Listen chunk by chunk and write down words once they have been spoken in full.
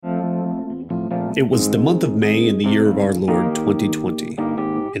It was the month of May in the year of our Lord 2020.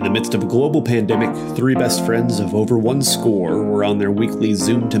 In the midst of a global pandemic, three best friends of over one score were on their weekly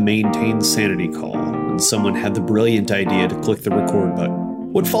Zoom to maintain sanity call when someone had the brilliant idea to click the record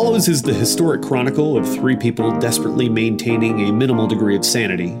button. What follows is the historic chronicle of three people desperately maintaining a minimal degree of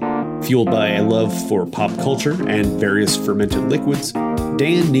sanity. Fueled by a love for pop culture and various fermented liquids,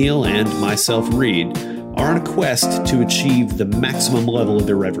 Dan, Neil, and myself, Reed, are on a quest to achieve the maximum level of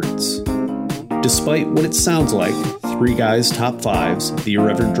irreverence. Despite what it sounds like, Three Guys Top Fives, The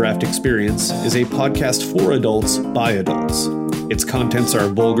Irreverent Draft Experience, is a podcast for adults by adults. Its contents are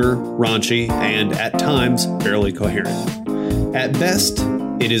vulgar, raunchy, and, at times, barely coherent. At best,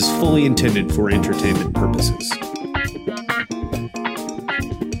 it is fully intended for entertainment purposes.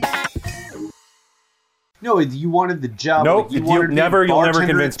 No, you wanted the job. Nope, you'll never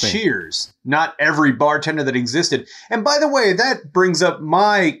convince me. Cheers. Not every bartender that existed. And by the way, that brings up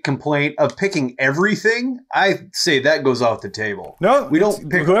my complaint of picking everything. I say that goes off the table. No, we don't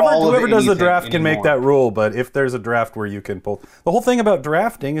pick whoever does the draft anymore. can make that rule, but if there's a draft where you can pull... The whole thing about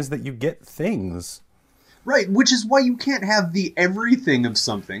drafting is that you get things. Right, which is why you can't have the everything of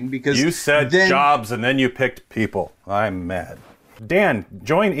something, because... You said jobs and then you picked people. I'm mad. Dan,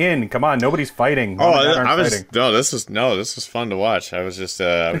 join in. Come on, nobody's fighting. This was fun to watch. I was just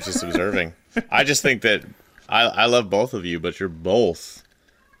observing. I just think that I love both of you, but you're both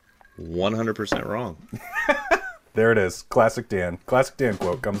 100% wrong. There it is. Classic Dan. Classic Dan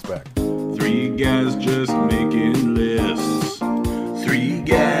quote comes back. Three guys just making lists. Three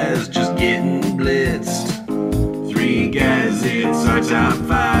guys just getting blitzed. Three guys, it's our top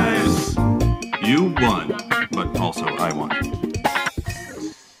fives. You won, but also I won.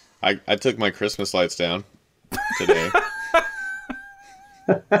 I took my Christmas lights down today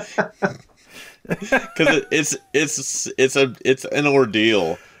because it's an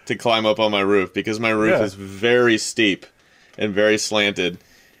ordeal to climb up on my roof because my roof is very steep and very slanted,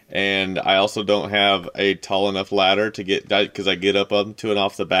 and I also don't have a tall enough ladder to get because I get up onto it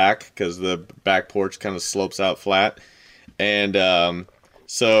off the back because the back porch kind of slopes out flat, and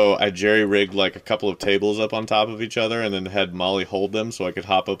so I jerry-rigged like a couple of tables up on top of each other and then had Molly hold them so I could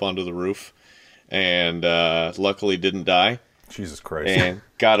hop up onto the roof. And luckily didn't die. Jesus Christ. And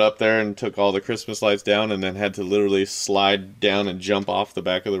got up there and took all the Christmas lights down and then had to literally slide down and jump off the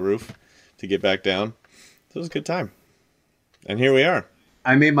back of the roof to get back down. So it was a good time. And here we are.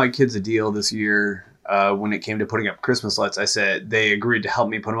 I made my kids a deal this year when it came to putting up Christmas lights. I said, they agreed to help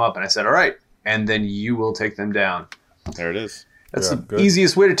me put them up. And I said, all right, and then you will take them down. There it is. That's the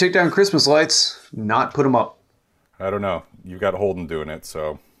easiest way to take down Christmas lights, not put them up. I don't know. You've got Holden doing it,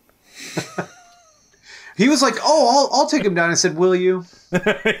 so... He was like, oh, I'll take them down. I said, will you?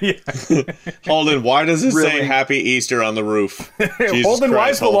 Holden, why does it say Happy Easter on the roof? Holden,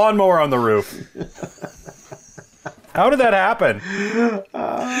 why is the lawnmower on the roof? How did that happen?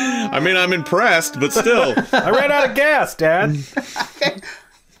 I mean, I'm impressed, but still. I ran out of gas, Dad.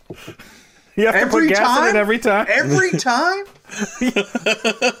 You have to put gas in it every time? Every time?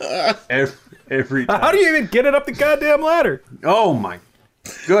 every time. How do you even get it up the goddamn ladder? Oh, my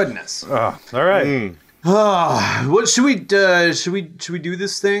goodness. All right. What should we do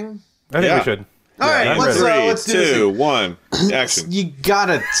this thing? I think we should. All right, let's do 3, 2, 1, action. You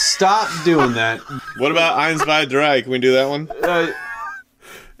gotta stop doing that. What about Eins, zwei, drei? Can we do that one?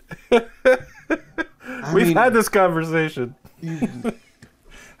 We've had this conversation.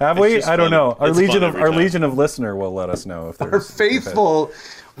 Have we? I don't know. Our legion of listener will let us know if there's our faithful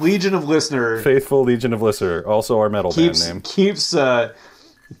legion of listener. Faithful legion of listener, also our metal band name. Keeps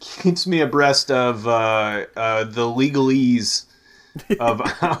me abreast of the legalese of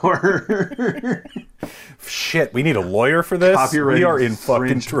our. Shit, we need a lawyer for this. We are in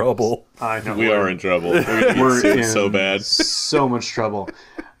fucking trouble. I know we are in trouble. We're in so bad, so much trouble.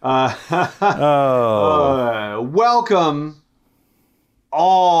 Welcome.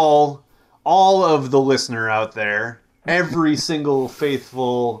 All of the listener out there, every single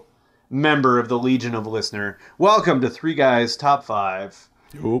faithful member of the Legion of Listener, welcome to Three Guys Top 5.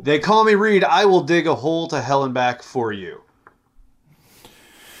 Oop. They call me Reed. I will dig a hole to hell and back for you.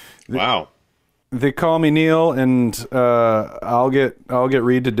 Wow. They call me Neil, and I'll get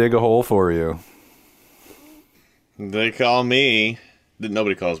Reed to dig a hole for you. They call me.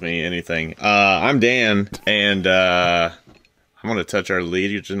 Nobody calls me anything. I'm Dan, and I'm going to touch our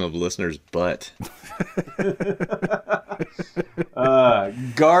Legion of Listeners' butt.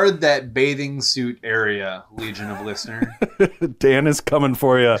 Guard that bathing suit area, Legion of Listener. Dan is coming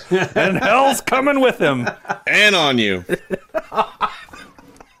for you, and hell's coming with him. And on you.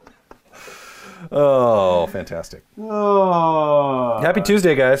 Oh, fantastic. Oh. Happy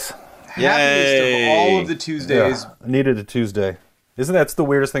Tuesday, guys. happiest of all of the Tuesdays. Yeah, I needed a Tuesday. That's the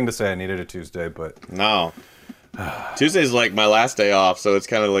weirdest thing to say? I needed a Tuesday, but no. Tuesday's like my last day off, so it's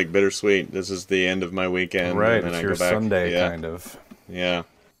kind of like bittersweet. This is the end of my weekend. Right, and it's I your go back. Sunday, kind of. Yeah.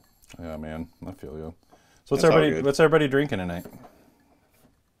 Yeah, man, I feel you. So what's everybody drinking tonight?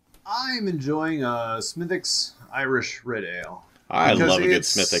 I'm enjoying Smithwick's Irish Red Ale. I love a good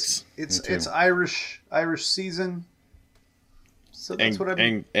Smithwick's. It's Irish season. So that's what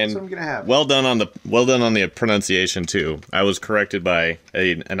I'm gonna have. Well done on the pronunciation too. I was corrected by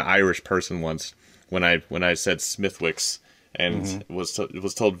an Irish person once when I said Smithwick's, and was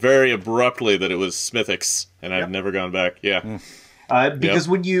told very abruptly that it was Smithwick's, and I've never gone back. Yeah. Because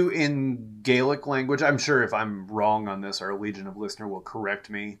when you, in Gaelic language, I'm sure if I'm wrong on this, our Legion of Listener will correct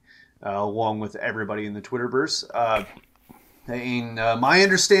me, along with everybody in the Twitterverse. My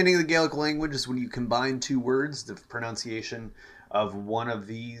understanding of the Gaelic language is when you combine two words, the pronunciation of one of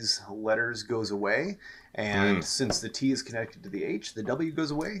these letters goes away. And since the T is connected to the H, the W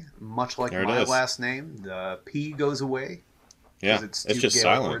goes away. Much like my last name, the P goes away. Yeah, it's just Gaelic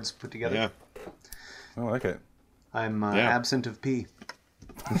silent. words put together. Yeah. I like it. I'm absent of P.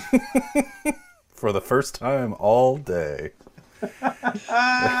 For the first time all day.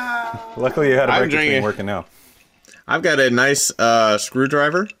 Luckily you had a break between working now. I've got a nice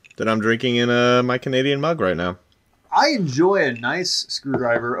screwdriver that I'm drinking in my Canadian mug right now. I enjoy a nice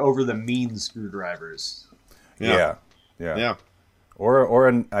screwdriver over the mean screwdrivers. Yeah. Or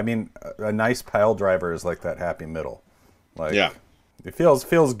a nice pile driver is like that happy middle. Like, it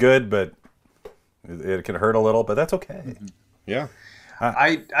feels good, but it can hurt a little, but that's okay. Mm-hmm. Yeah.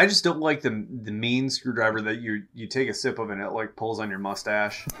 I just don't like the mean screwdriver that you take a sip of and it like pulls on your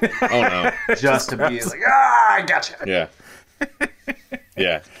mustache. Oh no! Just to be like, I gotcha. Yeah.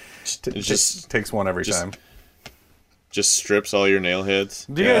 Yeah. It just takes one every time. Just strips all your nail heads.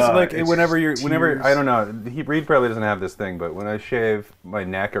 Do you guys whenever I don't know, Reed probably doesn't have this thing, but when I shave my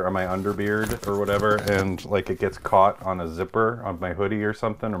neck or my underbeard or whatever, and like it gets caught on a zipper on my hoodie or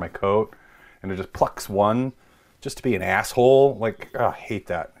something or my coat, and it just plucks one. Just to be an asshole, like, I hate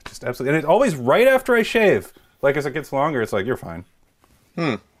that. Just absolutely, and it's always right after I shave. Like, as it gets longer, it's like, you're fine.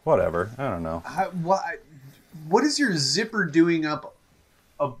 Whatever. I don't know. What is your zipper doing up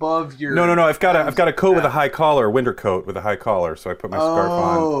above your? No. I've got a coat with a high collar, winter coat with a high collar. So I put my scarf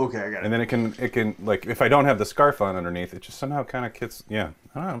on. Oh, okay, I got it. And then it can like, if I don't have the scarf on underneath, it just somehow kind of gets. Yeah.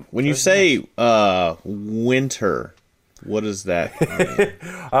 I don't know. When you say winter. What does that mean?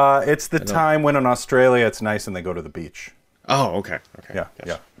 It's the time when in Australia it's nice and they go to the beach. Oh, okay. Yeah.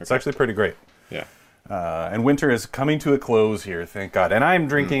 It's actually pretty great. Yeah. And winter is coming to a close here, thank God. And I'm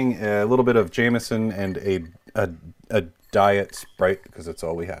drinking a little bit of Jameson and a diet Sprite because it's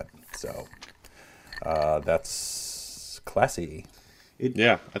all we had. So that's classy.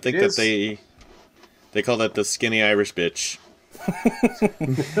 I think that they call that the skinny Irish bitch.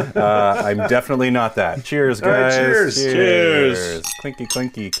 I'm definitely not that. Cheers, guys. Cheers. Clinky,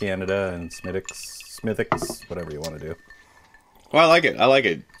 clinky, Canada and Smithwick's, whatever you want to do. Well, I like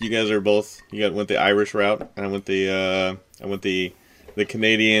it. You guys are both. Went the Irish route, and I went the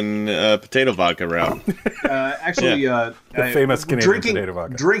Canadian potato vodka route. The famous Canadian potato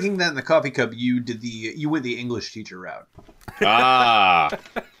vodka. Drinking that in the coffee cup, you went the English teacher route. Ah.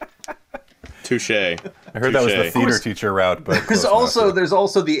 Touche. I heard that was the theater teacher route, but there's also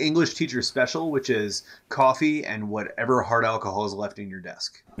the English teacher special, which is coffee and whatever hard alcohol is left in your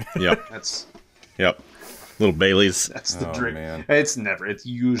desk. Yep. Yep. Little Baileys. That's the drink. Man. It's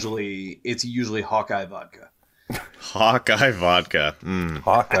usually Hawkeye vodka. Hawkeye vodka.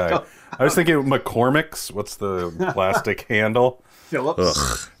 Hawkeye. I was thinking McCormick's. What's the plastic handle? Phillips.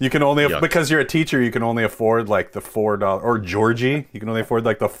 Ugh. You can only because you're a teacher, you can only afford like the $4 or Georgie. You can only afford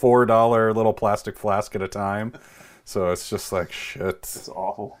like the $4 little plastic flask at a time. So it's just like shit. It's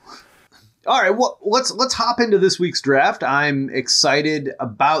awful. All right, well, let's hop into this week's draft. I'm excited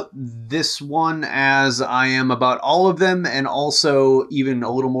about this one as I am about all of them, and also even a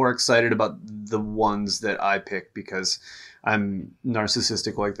little more excited about the ones that I pick because I'm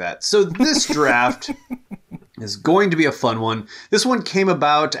narcissistic like that. So this draft is going to be a fun one. This one came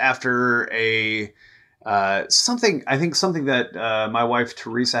about after something that my wife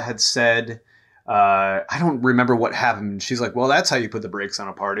Teresa had said. I don't remember what happened. She's like, well, that's how you put the brakes on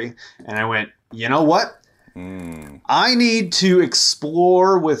a party. And I went, you know what? I need to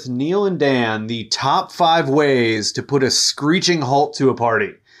explore with Neil and Dan the top 5 ways to put a screeching halt to a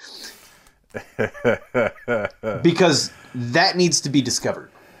party. Because that needs to be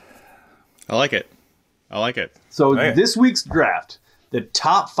discovered. I like it. So this week's draft, the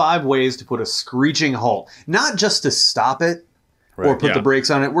top 5 ways to put a screeching halt. Not just to stop it, or put Yeah. the brakes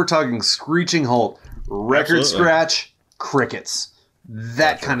on it. We're talking screeching halt, record Absolutely. scratch, crickets.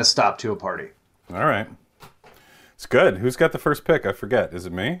 That kind of stop to a party. All right. It's good. Who's got the first pick? I forget. Is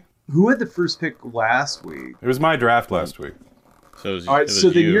it me? Who had the first pick last week? It was my draft last week. So it was, All right, it was so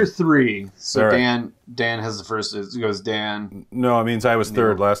then you. you're 3. So All right. Dan has the first. It goes Dan. No, it means I was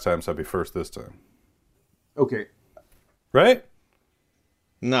third last time, so I'd be first this time. Okay. Right?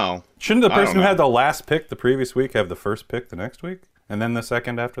 No. Shouldn't the I don't person who know. had the last pick the previous week have the first pick the next week? And then the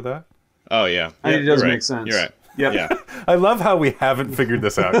second after that? Oh, yeah. I mean, Yep, it does you're make right. sense. You're right. Yep. Yeah. I love how we haven't figured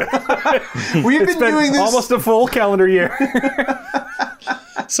this out. We've It's been been doing this. almost a full calendar year.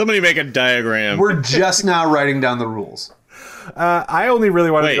 Somebody make a diagram. We're just now writing down the rules. I only really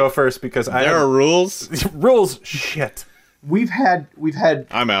wanted Wait. to go first because I There have are rules. rules. Shit. We've had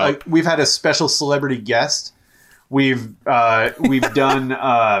I'm out. we've had a special celebrity guest. We've done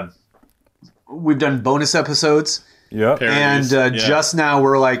bonus episodes, Yep. and Parodies, yeah. just now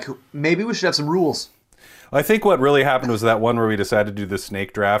we're like, maybe we should have some rules. I think what really happened was that one where we decided to do the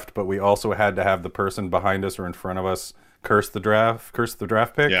snake draft, but we also had to have the person behind us or in front of us curse the draft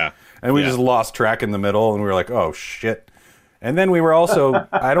pick. Yeah. And we Yeah. just lost track in the middle, and we were like, oh, shit. And then we were also,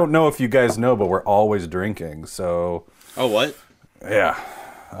 I don't know if you guys know, but we're always drinking. So, Oh, what? yeah,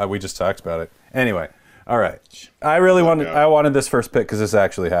 we just talked about it. Anyway, all right. I really wanted this first pick because this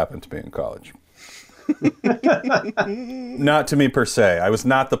actually happened to me in college. Not to me per se. I was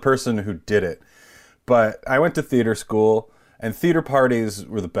not the person who did it. But I went to theater school, and theater parties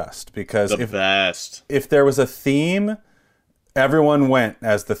were the best because The best. if there was a theme, everyone went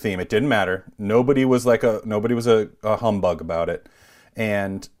as the theme. It didn't matter. Nobody was a humbug about it.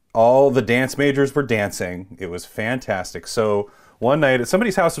 And all the dance majors were dancing. It was fantastic. So one night at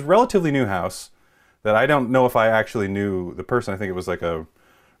somebody's house, a relatively new house, that I don't know if I actually knew the person. I think it was like a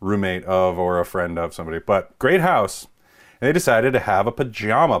roommate of or a friend of somebody. But great house. And they decided to have a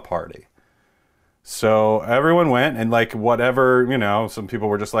pajama party. So everyone went and like whatever, some people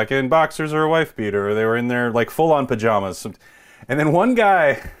were just like in boxers or a wife beater, or they were in their like full on pajamas. And then one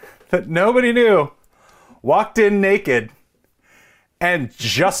guy that nobody knew walked in naked and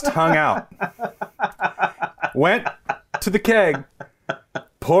just hung out. Went to the keg,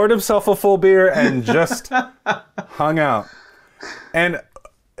 poured himself a full beer and just hung out. And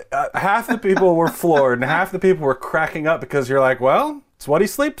half the people were floored and half the people were cracking up because you're like, well, it's what he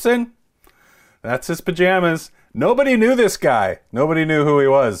sleeps in. That's his pajamas. Nobody knew this guy. Nobody knew who he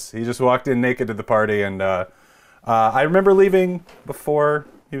was. He just walked in naked to the party, and I remember leaving before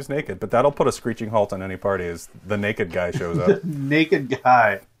he was naked. But that'll put a screeching halt on any party as the naked guy shows up. Naked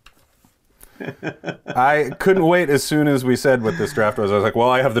guy. I couldn't wait as soon as we said what this draft was. I was like, well,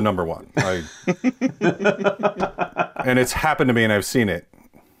 I have the number one. And it's happened to me, and I've seen it.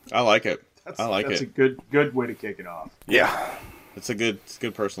 I like it. I like That's it. a good way to kick it off. Yeah. It's a good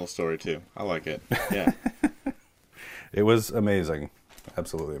personal story too. I like it. Yeah. It was amazing.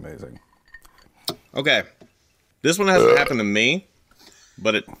 Absolutely amazing. Okay. This one hasn't happened to me,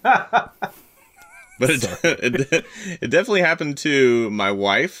 but it it definitely happened to my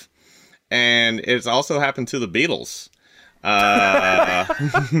wife, and it's also happened to the Beatles.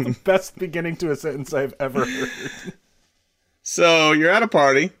 Best beginning to a sentence I've ever heard. So you're at a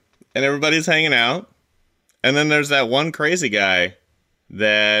party and everybody's hanging out, and then there's that one crazy guy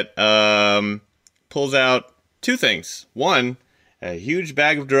that pulls out two things. One, a huge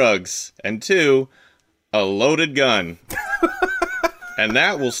bag of drugs, and two, a loaded gun. And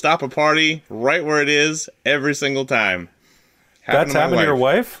that will stop a party right where it is every single time. That's happened to your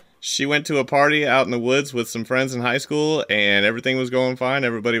wife? She went to a party out in the woods with some friends in high school, and everything was going fine.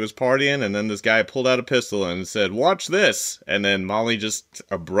 Everybody was partying, and then this guy pulled out a pistol and said, "Watch this!" And then Molly just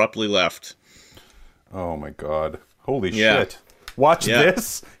abruptly left. Oh my god. Holy Yeah. shit. Watch Yeah.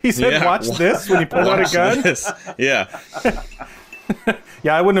 this? He said, Yeah. watch this when he pulled out a gun? This. Yeah.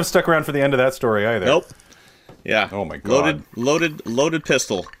 Yeah, I wouldn't have stuck around for the end of that story either. Nope. Yeah. Oh my God. Loaded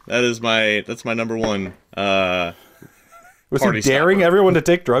pistol. That's my number one. Was he Party daring stopper. everyone to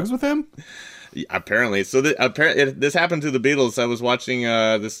take drugs with him? Apparently. So this happened to the Beatles. I was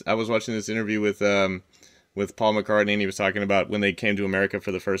watching this interview with Paul McCartney, and he was talking about when they came to America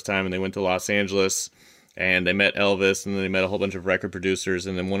for the first time, and they went to Los Angeles, and they met Elvis, and then they met a whole bunch of record producers,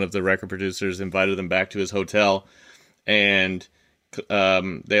 and then one of the record producers invited them back to his hotel, and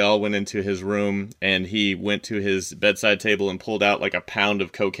they all went into his room, and he went to his bedside table and pulled out like a pound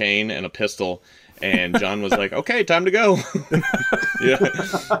of cocaine and a pistol, and John was like, "Okay, time to go." Yeah.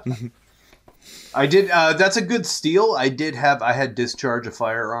 I did. That's a good steal. I had discharge a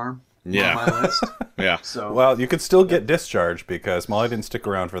firearm Yeah. on my list. Yeah. So Well, you could still get discharged because Molly didn't stick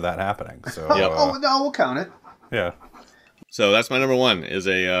around for that happening. So, Yep. oh no, we'll count it. yeah. So that's my number one. Is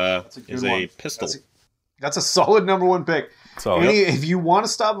a good one. pistol. That's a solid number one pick. So If you want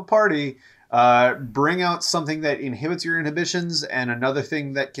to stop a party, bring out something that inhibits your inhibitions and another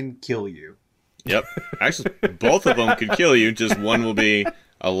thing that can kill you. Yep. Actually, both of them could kill you. Just one will be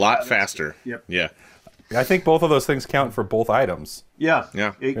a lot faster. Yep. Yeah. I think both of those things count for both items. Yeah.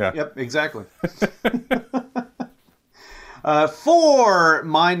 Yeah. Yep, exactly. For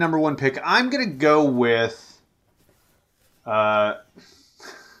my number one pick, I'm going to go with...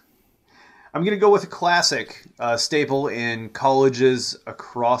 I'm going to go with a classic staple in colleges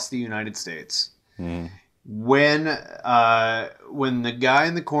across the United States. When the guy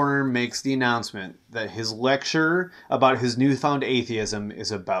in the corner makes the announcement that his lecture about his newfound atheism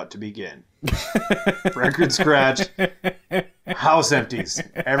is about to begin. Record scratch. House empties.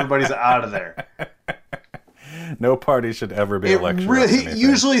 Everybody's out of there. No party should ever be a lecture. It really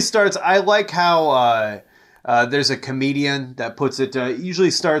usually starts... I like how there's a comedian that puts it...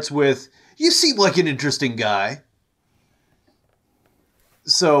 usually starts with, "You seem like an interesting guy."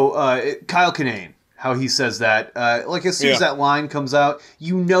 So, Kyle Kinane, how he says that. Like, as soon as that line comes out,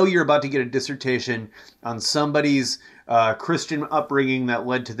 you know you're about to get a dissertation on somebody's Christian upbringing that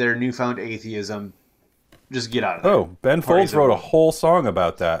led to their newfound atheism. Just get out of there. Oh, Ben Folds wrote a whole song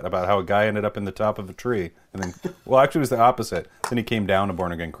about that, about how a guy ended up in the top of a tree. And then, well, actually it was the opposite. Then he came down a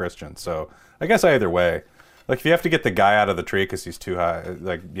born-again Christian. So I guess either way. Like, if you have to get the guy out of the tree because he's too high,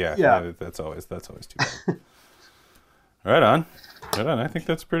 like, yeah. That's always too bad. Right on. I think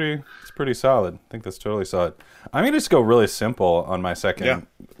it's pretty solid. I think that's totally solid. I'm going to just go really simple on my second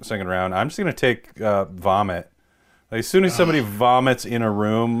round. I'm just going to take vomit. Like, as soon as somebody vomits in a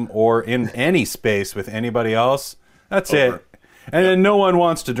room or in any space with anybody else, that's it. And then no one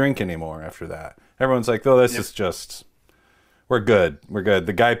wants to drink anymore after that. Everyone's like, "Oh, this is just, we're good.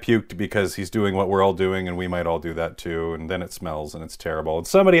 The guy puked because he's doing what we're all doing, and we might all do that too. And then it smells, and it's terrible. And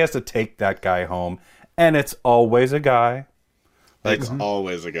somebody has to take that guy home, and it's always a guy. Like, it's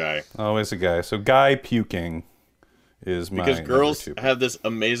always a guy. Always a guy. So guy puking is my because girls number 2. have this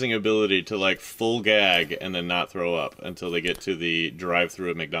amazing ability to like full gag and then not throw up until they get to the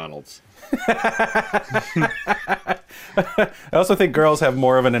drive-through at McDonald's. I also think girls have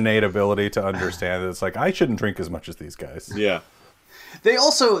more of an innate ability to understand that it's like, I shouldn't drink as much as these guys. Yeah. They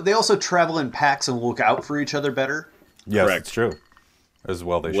also travel in packs and look out for each other better. Yes, Correct. it's true. As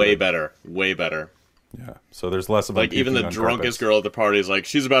well they should. Way better. Yeah. So there's less of like even the drunkest girl at the party is like,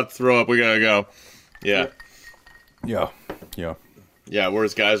 she's about to throw up, we gotta go. Yeah. Yeah. Yeah,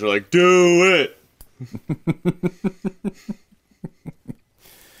 whereas guys are like, do it.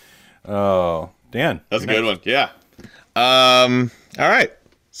 Oh, Dan. That's a good one. Yeah. All right.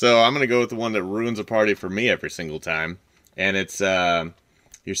 So I'm going to go with the one that ruins a party for me every single time. And it's,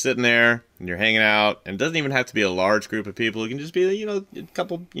 you're sitting there and you're hanging out, and it doesn't even have to be a large group of people. It can just be, a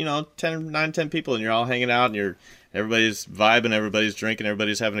couple, 10 people, and you're all hanging out, and everybody's vibing, everybody's drinking,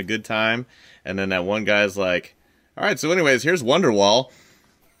 everybody's having a good time. And then that one guy's like, all right, so anyways, here's Wonderwall.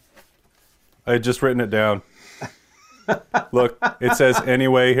 I had just written it down. Look, it says,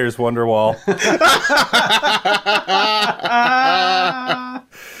 anyway, here's Wonderwall.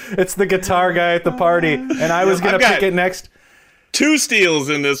 It's the guitar guy at the party, and I was going to pick it next. 2 steals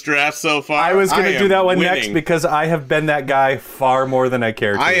in this draft so far. I was going to do that one winning. next because I have been that guy far more than I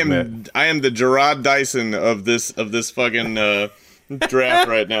care to admit. I am the Gerard Dyson of this fucking draft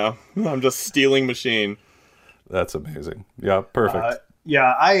right now. I'm just stealing machine. That's amazing. Yeah, perfect. I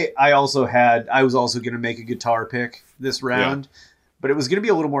was also going to make a guitar pick this round, but it was going to be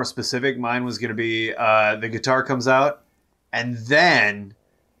a little more specific. Mine was going to be the guitar comes out, and then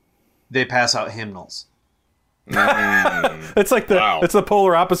they pass out hymnals. It's like it's the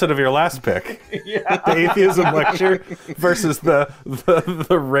polar opposite of your last pick. The atheism lecture versus the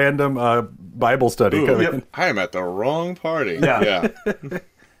random Bible study. Ooh, I am at the wrong party. Yeah.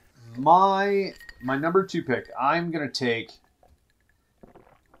 My number 2 pick, I'm going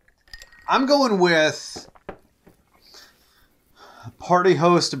with party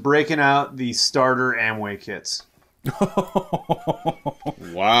host breaking out the starter Amway kits.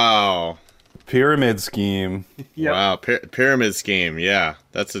 Wow. Pyramid scheme. Yep. Wow, pyramid scheme. Yeah,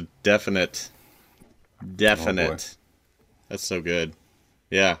 that's a definite. Oh, That's so good.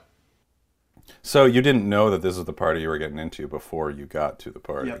 Yeah. So you didn't know that this was the party you were getting into before you got to the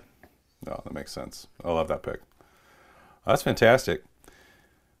party. Yep. No, that makes sense. I love that pick. That's fantastic.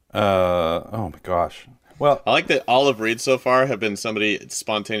 Oh my gosh. Well, I like that all of Reed so far have been somebody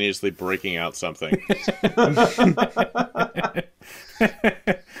spontaneously breaking out something.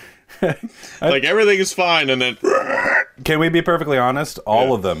 Like everything is fine, and then Can we be perfectly honest?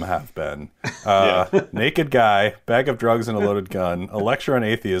 All of them have been. Naked guy, bag of drugs and a loaded gun, a lecture on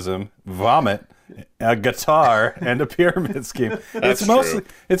atheism, vomit, a guitar, and a pyramid scheme. That's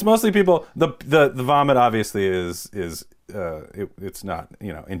it's mostly people. The vomit obviously is it's not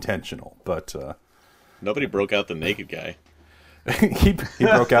intentional, but Nobody broke out the naked guy. he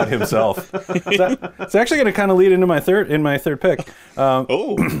broke out himself. It's actually going to kind of lead into my third pick.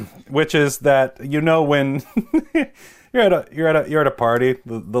 Which is that when you're at a party,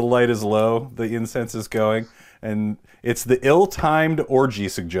 the light is low, the incense is going, and it's the ill-timed orgy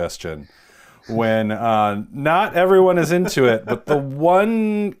suggestion when not everyone is into it, but the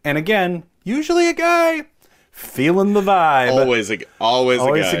one, and again, usually a guy feeling the vibe. Always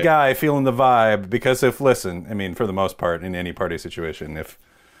a guy feeling the vibe, because for the most part, in any party situation, if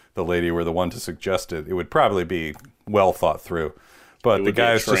the lady were the one to suggest it, it would probably be well thought through. But the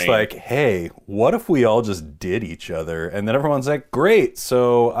guy's just like, hey, what if we all just did each other? And then everyone's like, great,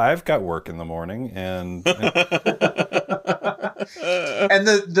 so I've got work in the morning. And and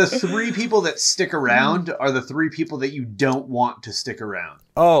the three people that stick around are the three people that you don't want to stick around.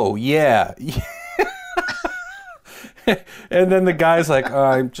 Oh, yeah. And then the guy's like,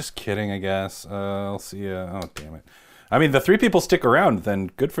 I'm just kidding, I guess. I'll see you. Oh, damn it. I mean, the three people stick around,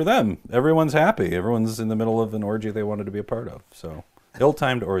 then good for them. Everyone's happy. Everyone's in the middle of an orgy they wanted to be a part of. So,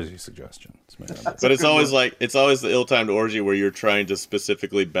 ill-timed orgy suggestion. But it's always the ill-timed orgy where you're trying to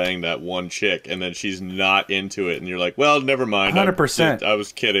specifically bang that one chick, and then she's not into it, and you're like, well, never mind. 100%. I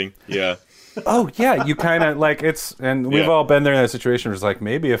was kidding. Yeah. Oh, yeah. You kind of, and we've all been there in that situation where it's like,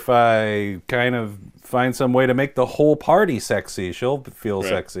 maybe if I kind of find some way to make the whole party sexy, she'll feel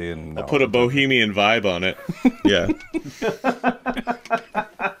sexy. And I'll put a bohemian vibe on it. Yeah.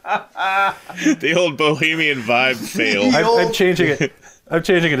 The old bohemian vibe fail. I'm changing it.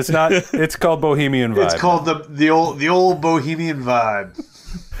 It's not. It's called bohemian vibe. It's called the old bohemian vibe.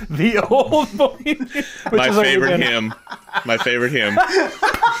 The old bohemian. My favorite hymn. My favorite hymn.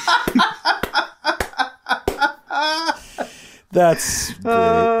 That's great.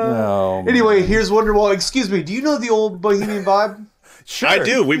 No, anyway, here's Wonderwall. Excuse me, do you know the old bohemian vibe? Sure. I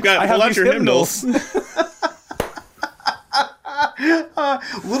do. We've got pull out your hymnals.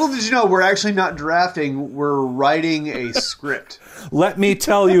 Little did you know, we're actually not drafting. We're writing a script. Let me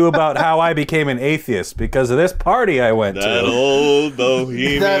tell you about how I became an atheist because of this party I went to. That old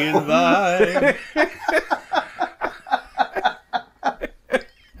bohemian vibe.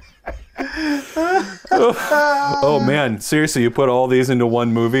 Oh man, seriously, you put all these into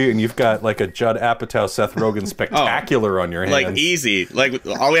one movie and you've got like a Judd Apatow, Seth Rogen spectacular on your hands. Like easy. Like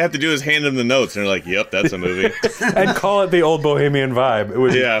all we have to do is hand them the notes and they're like, yep, that's a movie. And call it the old bohemian vibe. It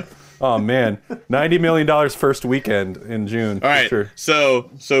would Oh man, $90 million first weekend in June. All right, sure.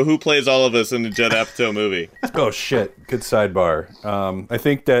 So who plays all of us in the Judd Apatow movie? Oh shit, good sidebar. I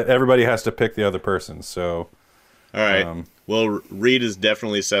think that everybody has to pick the other person. So, all right. Well, Reed is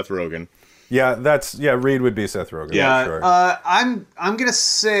definitely Seth Rogen. Yeah, Reed would be Seth Rogen. Yeah, sure. I'm gonna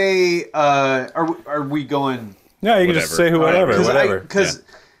say, are we going? Yeah, you can just say whatever. Because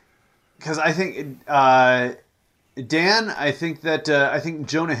I think Dan, I think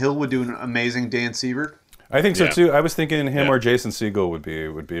Jonah Hill would do an amazing Dan Sievert. I think so too. I was thinking him or Jason Segel would be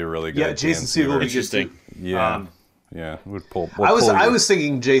a really good. Yeah, Jason Segel would be interesting. Yeah, would pull. I was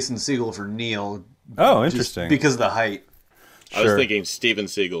thinking Jason Segel for Neil. Oh, interesting. Because of the height. I was thinking Steven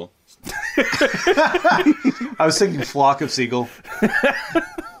Seagal. I was thinking Flock of Seagull.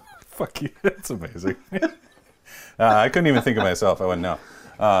 Fuck you. That's amazing. I couldn't even think of myself. I wouldn't know.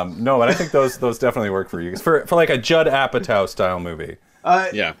 No, but I think those definitely work for you. For like a Judd Apatow style movie.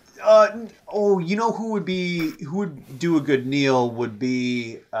 Yeah. You know who would do a good Neil would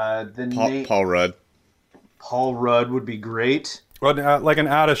be Paul Rudd. Paul Rudd would be great. Well, like an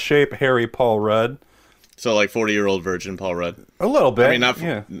out of shape hairy Paul Rudd. So like 40-year-old virgin Paul Rudd. A little bit. I mean, not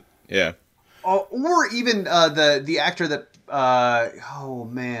yeah. Or even the actor that oh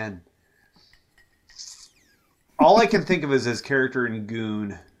man. All I can think of is his character in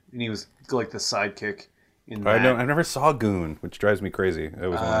Goon, and he was like the sidekick in that. I never saw Goon, which drives me crazy. It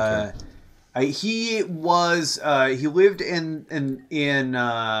was he lived in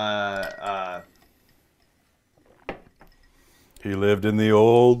he lived in the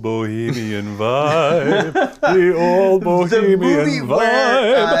old bohemian vibe. The old bohemian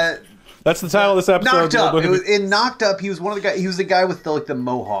vibe. That's the title of this episode. Knocked Up. In Knocked Up, he was one of the guys. He was the guy with the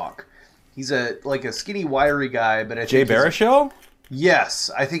mohawk. He's a skinny, wiry guy, but I think Jay Baruchel?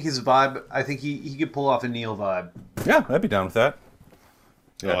 Yes, I think his vibe. I think he could pull off a Neil vibe. Yeah, I'd be down with that.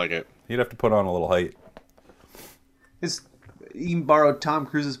 Yeah. I like it. He'd have to put on a little height. Tom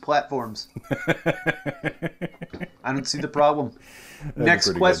Cruise's platforms. I don't see the problem.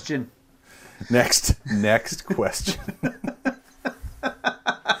 Next question. Next question.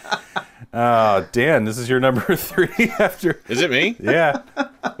 Oh, Dan, this is your number 3 after. Is it me? Yeah.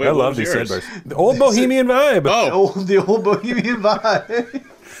 Wait, I love these sidebars. The old Bohemian vibe. Oh, The old Bohemian vibe.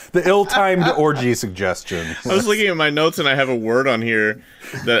 The ill-timed orgy suggestion. I was looking at my notes and I have a word on here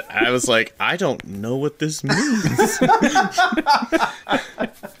that I was like, I don't know what this means.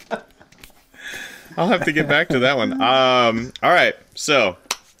 I'll have to get back to that one. All right, so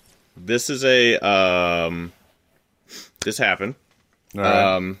this is a this happened. All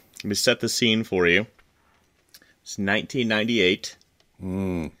right. Let me set the scene for you. It's 1998.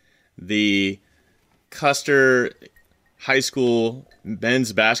 The Custer High School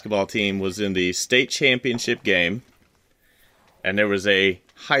men's basketball team was in the state championship game, and there was a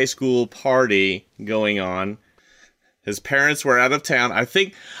high school party going on. His parents were out of town. I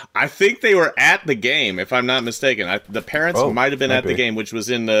think they were at the game, if I'm not mistaken. The parents might have been at the game, which was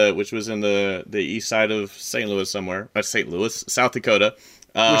in the east side of St. Louis somewhere. St. Louis, South Dakota.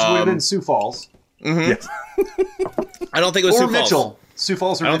 Which would have been Sioux Falls. Mm-hmm. Yes. I don't think it was or Sioux Mitchell. Falls. Sioux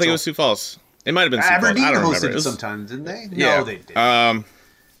Falls or I don't Mitchell. think it was Sioux Falls. It might have been Sioux Aberdeen Falls. I don't hosted remember. it Was, sometimes, didn't they? yeah. No, they didn't.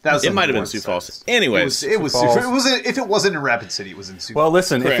 It might have been Sioux Falls. Anyways, It was Falls. if it wasn't in Rapid City, it was in Sioux Well, Falls.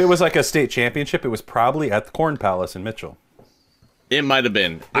 listen, Correct. if it was like a state championship, it was probably at the Corn Palace in Mitchell. it might have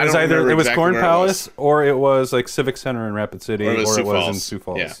been. It was either Corn Palace or it was like Civic Center in Rapid City Or it was Sioux in Falls. Sioux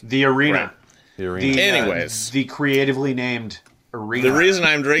Falls. Yeah. The arena. Right. The arena. Anyways. The creatively named arena. The reason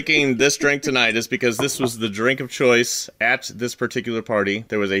I'm drinking this drink tonight is because this was the drink of choice at this particular party.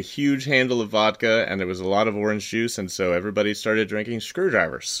 There was a huge handle of vodka and there was a lot of orange juice, and so everybody started drinking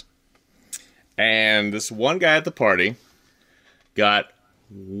screwdrivers. And this one guy at the party got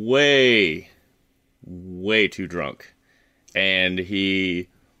way too drunk. And he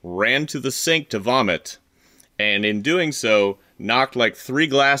ran to the sink to vomit. And in doing so, knocked like 3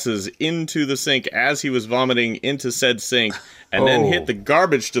 glasses into the sink as he was vomiting into said sink, and then hit the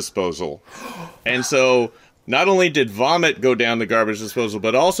garbage disposal. And so not only did vomit go down the garbage disposal,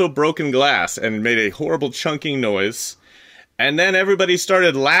 but also broken glass and made a horrible chunking noise. And then everybody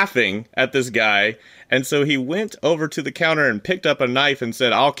started laughing at this guy. And so he went over to the counter and picked up a knife and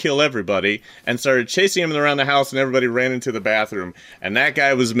said, "I'll kill everybody," and started chasing him around the house, and everybody ran into the bathroom. And that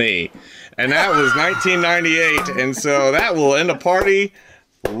guy was me. And that was 1998. And so that will end a party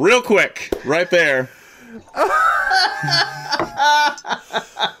real quick right there.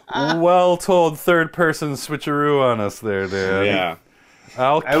 Well told third person switcheroo on us there, Dan. Yeah.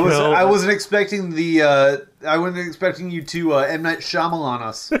 I wasn't expecting I wasn't expecting you to M. Night Shyamalan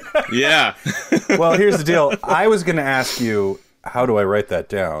us. Yeah. Well, here's the deal. I was going to ask you, how do I write that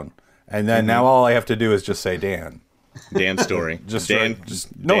down? And then now all I have to do is just say Dan. Dan's story. Just Dan,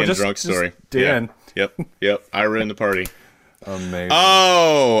 no, Dan drunk story. Dan. Yeah. Yep. I ruined the party. Amazing.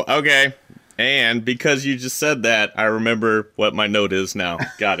 Oh, okay. And because you just said that, I remember what my note is now.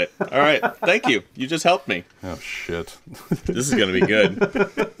 Got it. All right. Thank you. You just helped me. Oh, shit. This is going to be good.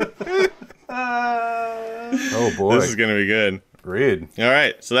 Oh, boy. This is going to be good. Read. All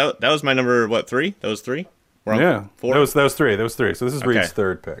right. So that was my number, what, 3? That was 3? We're on Yeah. 4? That was 3. That was 3. So this is Okay. Reed's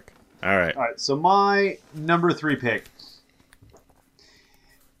third pick. All right. All right, so my number 3 pick.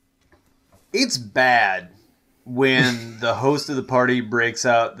 It's bad when the host of the party breaks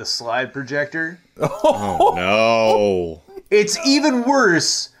out the slide projector. Oh, no. It's even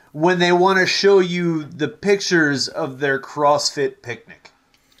worse when they want to show you the pictures of their CrossFit picnic.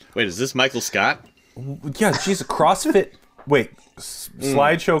 Wait, is this Michael Scott? Yeah, she's a CrossFit. Wait,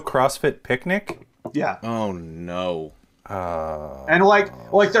 slideshow CrossFit picnic? Yeah. Oh, no. And like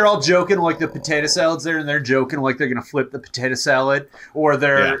they're all joking, like the potato salad's there, and they're joking like they're gonna flip the potato salad, or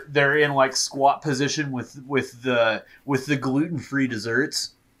they're in like squat position with the gluten-free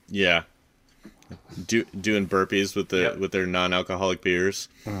desserts. Yeah. Doing burpees with their non-alcoholic beers.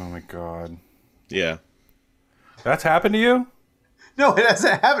 Oh my god. Yeah. That's happened to you? No, it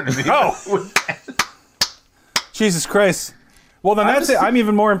hasn't happened to me. Oh. Jesus Christ. Well, then that's it. I'm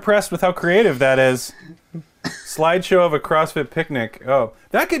even more impressed with how creative that is. Slideshow of a CrossFit picnic. Oh,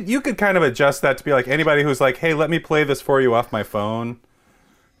 you could kind of adjust that to be like anybody who's like, "Hey, let me play this for you off my phone."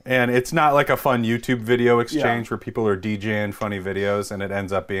 And it's not like a fun YouTube video exchange where people are DJing funny videos and it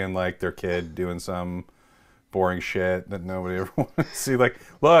ends up being like their kid doing some boring shit that nobody ever wants to see. Like,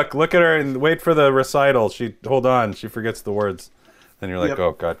 look at her and wait for the recital. Hold on, she forgets the words. Then you're like,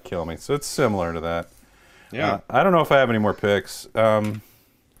 oh God, kill me. So it's similar to that. Yeah. I don't know if I have any more picks.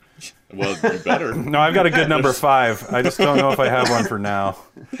 Well, you better. No, I've got a good number 5. I just don't know if I have one for now.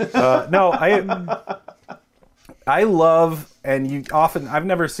 No, I I love, and I've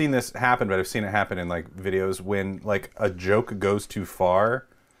never seen this happen, but I've seen it happen in like videos when like a joke goes too far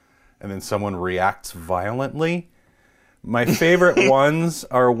and then someone reacts violently. My favorite ones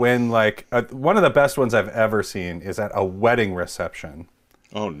are when like, one of the best ones I've ever seen is at a wedding reception.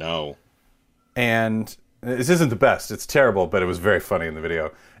 Oh no. And this isn't the best. It's terrible, but it was very funny in the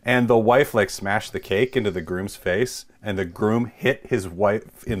video. And the wife like smashed the cake into the groom's face, and the groom hit his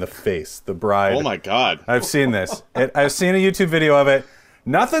wife in the face, the bride. Oh my God. I've seen this. I've seen a YouTube video of it.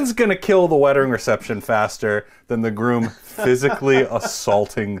 Nothing's going to kill the wedding reception faster than the groom physically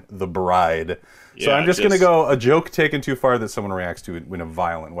assaulting the bride. So Yeah, I'm just going to go a joke taken too far that someone reacts to it in a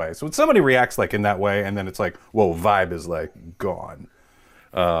violent way. So when somebody reacts like in that way, and then it's like, whoa, vibe is like gone.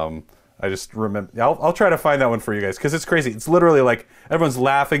 I just remember. I'll try to find that one for you guys because it's crazy. It's literally like everyone's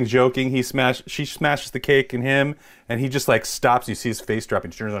laughing, joking. She smashes the cake in him, and he just like stops. You see his face drop,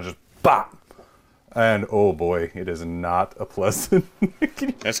 and he turns on, just bop. And oh boy, it is not a pleasant.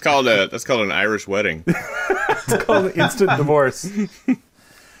 That's called an Irish wedding. It's called an instant divorce.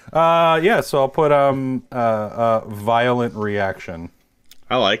 Yeah. So I'll put violent reaction.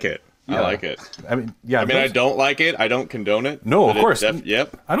 I like it. I like it. I mean, yeah. I don't like it. I don't condone it. No, of course.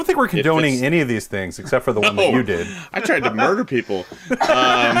 Yep. I don't think we're condoning any of these things except for the one that you did. I tried to murder people.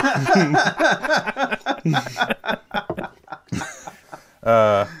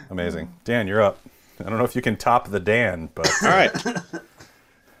 Amazing. Dan, you're up. I don't know if you can top the Dan, but All right.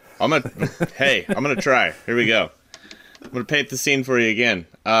 I'm gonna try. Here we go. I'm gonna paint the scene for you again.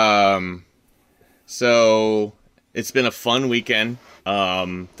 So it's been a fun weekend.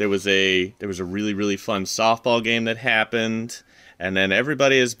 There was a really, really fun softball game that happened, and then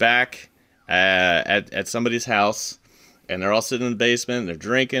everybody is back at somebody's house, and they're all sitting in the basement, they're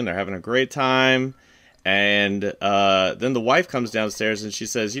drinking, they're having a great time, and then the wife comes downstairs and she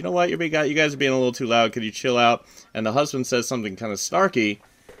says, "You know what, you guys are being a little too loud, could you chill out?" And the husband says something kind of snarky,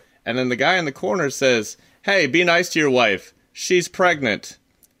 and then the guy in the corner says, "Hey, be nice to your wife, she's pregnant."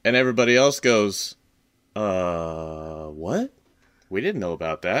 And everybody else goes, what? We didn't know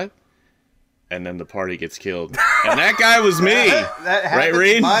about that. And then the party gets killed. And that guy was me. That right,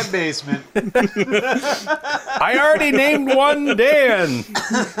 Reed? in my basement. I already named one Dan.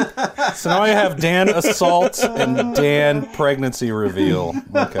 So now I have Dan assault and Dan pregnancy reveal.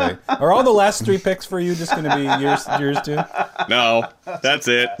 Okay. Are all the last 3 picks for you just going to be yours too? No, that's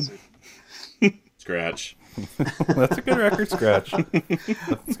it. Scratch. That's a good record scratch.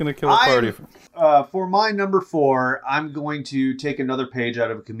 It's going to kill a party. For my number 4, I'm going to take another page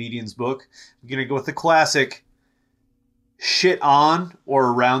out of a comedian's book. I'm going to go with the classic shit on or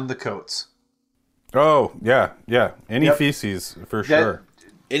around the coats. Oh, yeah. Any feces, for sure.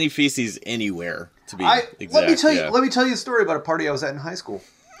 Any feces anywhere, to be exact. Let me tell you a story about a party I was at in high school.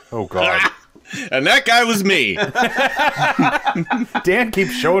 Oh, God. And that guy was me. Dan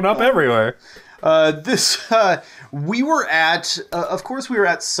keeps showing up everywhere. We were at, of course we were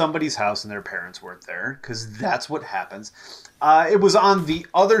at somebody's house and their parents weren't there, because that's what happens. It was on the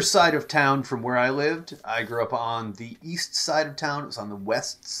other side of town from where I lived. I grew up on the east side of town. It was on the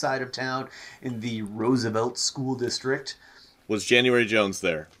west side of town in the Roosevelt School District. Was January Jones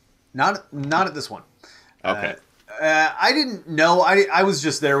there? Not at this one. Okay. I didn't know. I was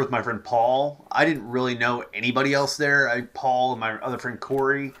just there with my friend Paul. I didn't really know anybody else there. Paul and my other friend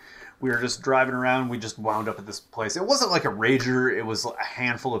Corey. We were just driving around. We just wound up at this place. It wasn't like a rager. It was a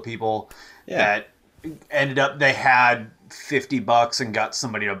handful of people that ended up, they had $50 and got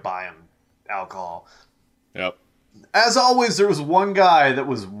somebody to buy them alcohol. Yep. As always, there was one guy that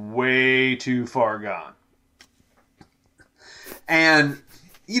was way too far gone. And,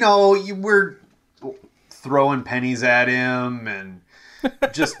 you were throwing pennies at him and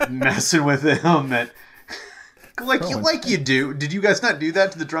just messing with him and... Like you do. Did you guys not do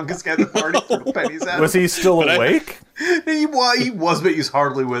that to the drunkest guy at the party? Throw pennies at him? Was he still awake? He was, but he's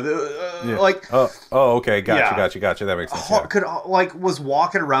hardly with it. Okay. Gotcha. That makes sense. Was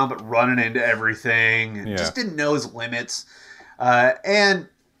walking around but running into everything. And just didn't know his limits. And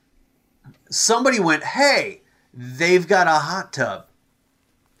somebody went, "Hey, they've got a hot tub."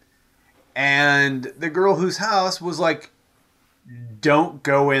 And the girl whose house was like, "Don't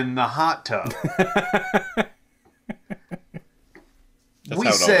go in the hot tub."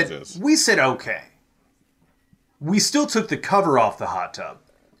 We said okay. We still took the cover off the hot tub.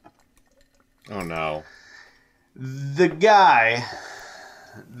 Oh no. The guy,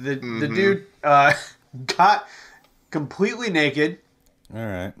 the dude, got completely naked. All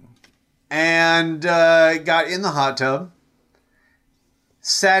right. And got in the hot tub,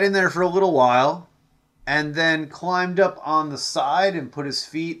 sat in there for a little while, and then climbed up on the side and put his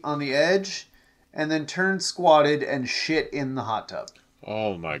feet on the edge and then turned, squatted, and shit in the hot tub.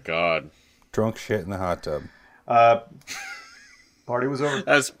 Oh my god. Drunk shit in the hot tub. Party was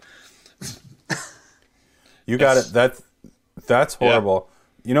over. You got it. That's horrible. Yeah.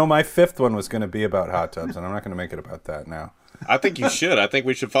 You know, my fifth one was going to be about hot tubs, and I'm not going to make it about that now. I think you should. I think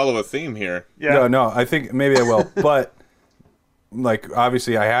we should follow a theme here. Yeah. No, I think maybe I will. But, like,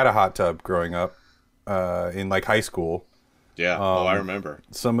 obviously I had a hot tub growing up in, like, high school. Yeah. I remember.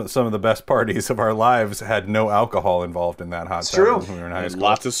 Some of the best parties of our lives had no alcohol involved in that hot tub true. when we were in high school.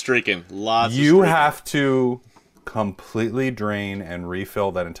 Lots of streaking. You have to completely drain and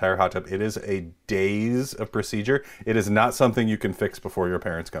refill that entire hot tub. It is a days of procedure. It is not something you can fix before your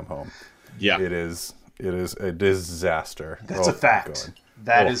parents come home. Yeah. It is a disaster. That's a fact.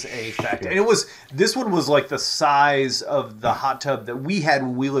 That is a fact. And this one was like the size of the hot tub that we had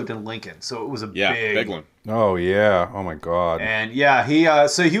when we lived in Lincoln. So it was a big one. Oh yeah. Oh my god. And yeah, he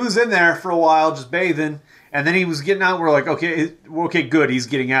was in there for a while just bathing, and then he was getting out. We're like, okay, good. He's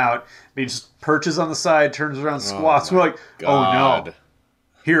getting out. But he just perches on the side, turns around, squats. We're like, God. oh no,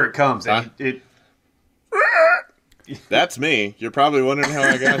 here it comes. And it That's me. You're probably wondering how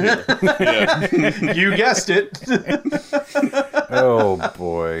I got here. Yeah. You guessed it. Oh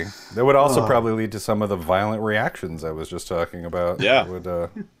boy, that would also probably lead to some of the violent reactions I was just talking about. Yeah.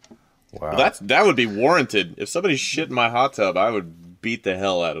 Wow. That would be warranted. If somebody shit in my hot tub, I would beat the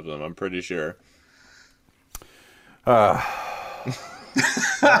hell out of them. I'm pretty sure. All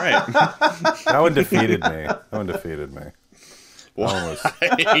right. That one defeated me. Why?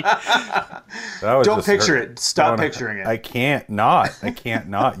 Don't picture it. Stop picturing it. I can't not.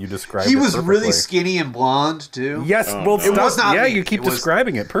 You described He it was perfectly. really skinny and blonde, too. Yes, well, it was not Yeah, me. you keep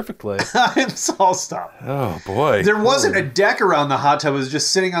describing it perfectly. I'll stop. Oh, boy. There wasn't a deck around the hot tub. It was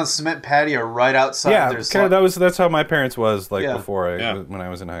just sitting on cement patio right outside. Yeah, that's how my parents was before when I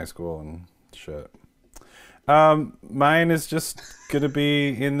was in high school and shit. Mine is just going to be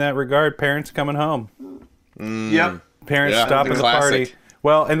in that regard, parents coming home. Yep. Parents stopping the party.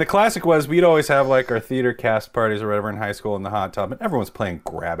 Well, and the classic was we'd always have like our theater cast parties or whatever in high school in the hot tub, and everyone's playing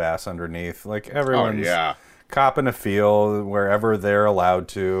grab ass underneath. Like everyone's copping a feel wherever they're allowed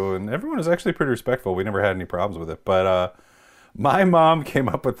to, and everyone is actually pretty respectful. We never had any problems with it. But my mom came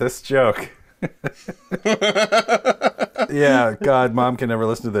up with this joke. Yeah, God, Mom can never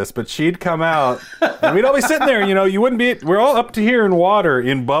listen to this, but she'd come out and we'd all be sitting there, you wouldn't be, we're all up to here in water,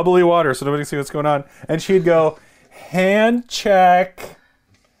 in bubbly water, so nobody can see what's going on, and she'd go, hand check.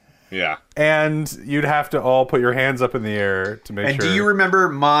 Yeah. And you'd have to all put your hands up in the air to make sure. And do you remember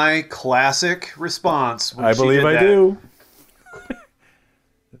my classic response when I she believe did I that? do.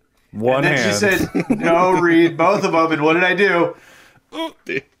 One and then hand. she said, no, read both of them, and what did I do?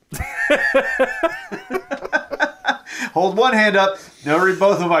 Hold one hand up. No, read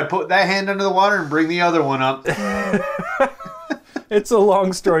both of them. I put that hand under the water and bring the other one up. It's a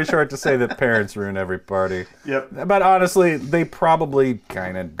long story short to say that parents ruin every party. Yep. But honestly, they probably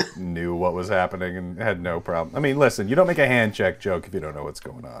kind of knew what was happening and had no problem. I mean, listen, you don't make a hand check joke if you don't know what's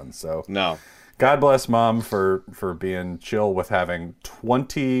going on. So No. God bless Mom for being chill with having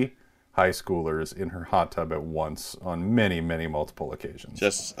 20 high schoolers in her hot tub at once on many, many multiple occasions.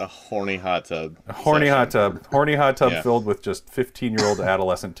 Just a horny hot tub. A horny hot tub filled with just 15-year-old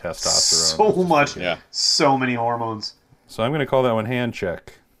adolescent testosterone. So much. Yeah. So many hormones. So I'm going to call that one hand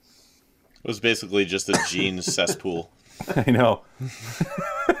check. It was basically just a gene cesspool. I know.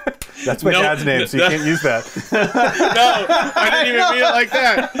 That's my dad's name, so you can't use that. No, I didn't even mean it like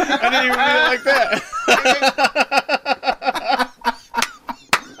that.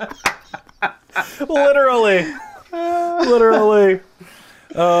 Literally.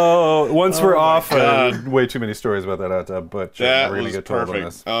 Oh, once we're off, way too many stories about that hot tub, but That we're going to was get told on perfect.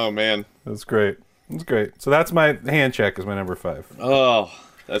 this. Oh, man. That's great. So that's my hand check is my number 5. Oh,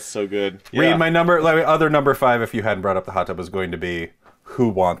 that's so good. Read my other number 5, if you hadn't brought up the hot tub, was going to be who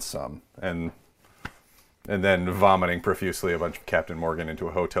wants some, and then vomiting profusely a bunch of Captain Morgan into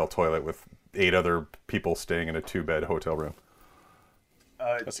a hotel toilet with 8 other people staying in a 2-bed hotel room.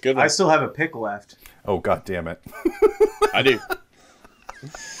 That's a good one. I still have a pick left. Oh, God damn it. I do.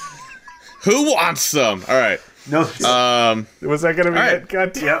 Who wants some? All right. No. Was that going to be All it? right.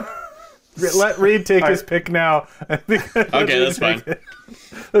 God damn. Yep. Let Reed take his pick now. Okay, that's fine.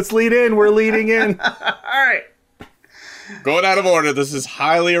 Let's lead in. We're leading in. All right. Going out of order. This is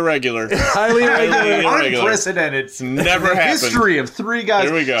highly irregular. Highly irregular. Unprecedented. It's never happened. History of 3 guys.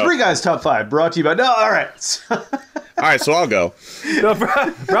 Here we go. 3 guys top 5 brought to you by. No, all right. All right, so I'll go.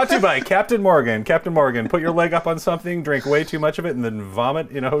 Brought to you by Captain Morgan. Captain Morgan, put your leg up on something, drink way too much of it, and then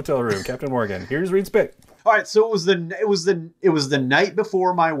vomit in a hotel room. Captain Morgan. Here's Reed's pick. All right, so it was the night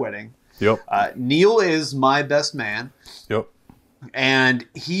before my wedding. Yep. Neil is my best man. Yep. And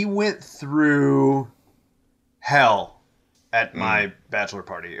he went through hell at my bachelor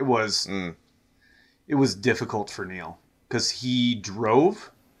party. It was difficult for Neil because he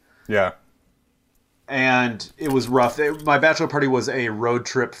drove. Yeah. And it was rough. My bachelor party was a road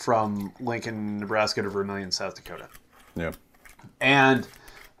trip from Lincoln, Nebraska to Vermilion, South Dakota. Yeah. And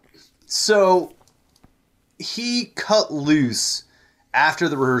so he cut loose after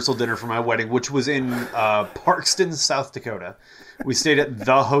the rehearsal dinner for my wedding, which was in Parkston, South Dakota. We stayed at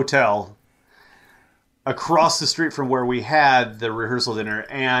the hotel across the street from where we had the rehearsal dinner.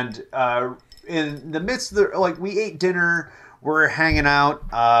 And in the midst of we ate dinner, we're hanging out,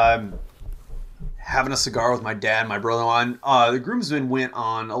 having a cigar with my dad, my brother-in-law. The groomsmen went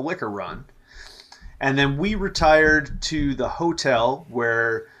on a liquor run. And then we retired to the hotel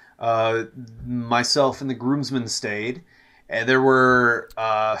where myself and the groomsmen stayed. And there were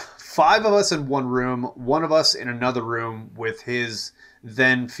 5 of us in one room, one of us in another room with his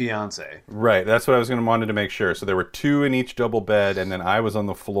then fiance. Right. That's what I was wanted to make sure. So there were 2 in each double bed, and then I was on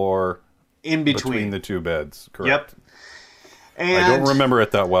the floor in between the 2 beds. Correct. Yep. And I don't remember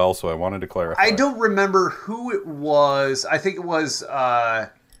it that well, so I wanted to clarify. I don't remember who it was. I think it was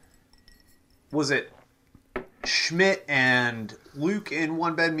it Schmidt and Luke in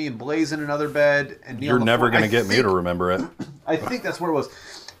one bed, me and Blaze in another bed, and Neil. You're never going to get me to remember it. I think that's what it was.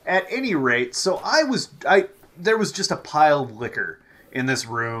 At any rate, so there was just a pile of liquor in this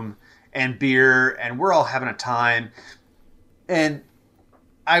room and beer, and we're all having a time. And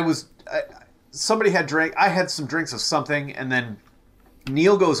somebody had drank. I had some drinks of something, and then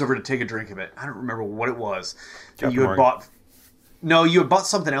Neil goes over to take a drink of it. I don't remember what it was. Captain You had Morgan. bought. No, you had bought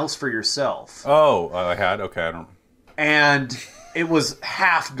something else for yourself. Oh, I had? Okay, I don't... And it was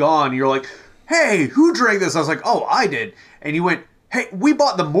half gone. You're like, hey, who drank this? I was like, oh, I did. And you went, hey, we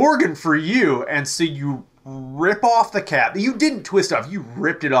bought the Morgan for you. And so you rip off the cap. You didn't twist off. You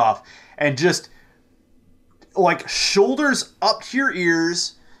ripped it off. And just, shoulders up to your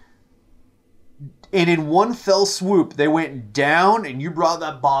ears. And in one fell swoop, they went down, and you brought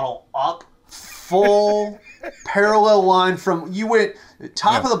that bottle up full parallel line from... You went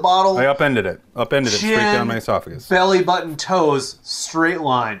top of the bottle... I upended it. Straight down my esophagus. Belly button, toes, straight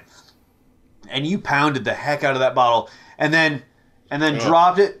line. And you pounded the heck out of that bottle. And then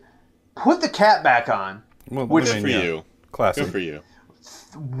dropped it, put the cap back on. Well, which Good for you. Classic. Good for you.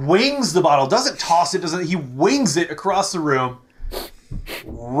 wings the bottle, doesn't toss it, he wings it across the room,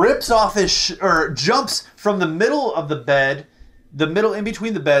 rips off his jumps from the middle of the bed, the middle in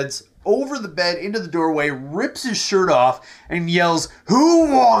between the beds, over the bed into the doorway, rips his shirt off, and yells,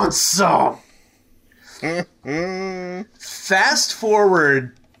 "Who wants some?" Fast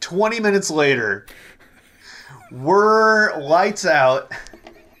forward 20 minutes later, we're lights out.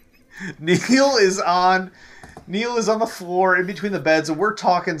 Neil is on the floor in between the beds, and we're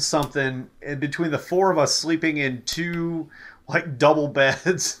talking something in between the four of us sleeping in two double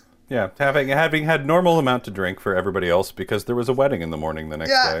beds. Yeah, having had normal amount to drink for everybody else because there was a wedding in the morning the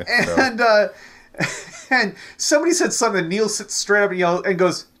next day. So. And somebody said something. Neil sits straight up and yells and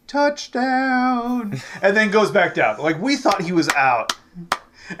goes, "Touchdown!" and then goes back down. We thought he was out.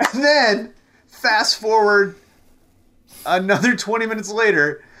 And then fast forward another 20 minutes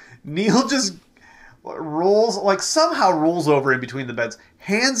later, Neil just somehow rolls over in between the beds,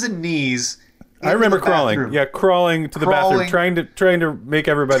 hands and knees. I remember crawling. Yeah, crawling to the bathroom, trying to make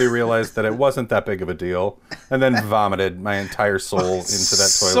everybody realize that it wasn't that big of a deal, and then vomited my entire soul into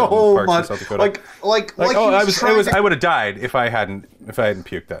that toilet in Parks, South Dakota. I would have died if I hadn't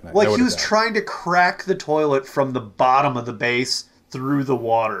puked that night. He was trying to crack the toilet from the bottom of the base through the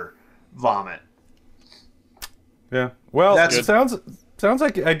water. Vomit. Yeah. Well, that sounds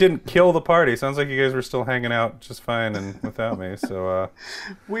like I didn't kill the party. Sounds like you guys were still hanging out just fine and without me. So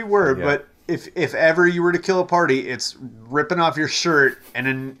we were, yeah. But if ever you were to kill a party, it's ripping off your shirt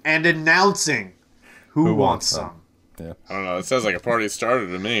and announcing who wants some. Yeah. I don't know. It sounds like a party starter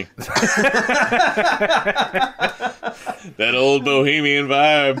to me. That old bohemian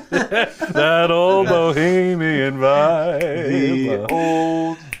vibe. That old bohemian vibe. The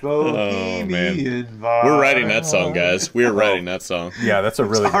old bohemian vibe. We're writing that song, guys. We're writing that song. Yeah, that's a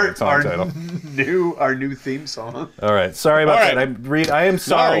really great song title. Our new theme song. All right. Sorry about that. I am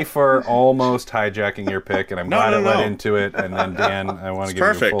sorry for almost hijacking your pick, and I'm glad I led into it. And then, Dan, I want to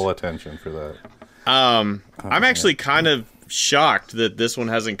give you full attention for that. I'm actually kind of shocked that this one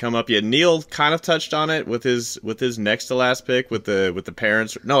hasn't come up yet. Neil kind of touched on it with his next to last pick with the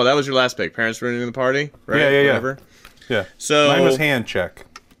parents. No, that was your last pick. Parents ruining the party, right? Yeah. Whatever. Yeah. So mine was hand check.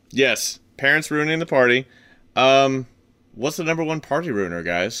 Yes, parents ruining the party. What's the number one party ruiner,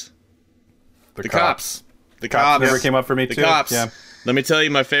 guys? The cops. The Cops cops. never came up for me, The too. cops. Yeah. Let me tell you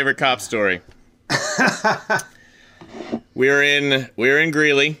my favorite cop story. we were in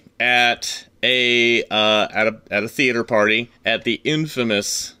Greeley at a theater party at the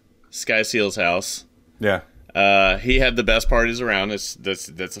infamous Sky Seal's house. Yeah. He had the best parties around.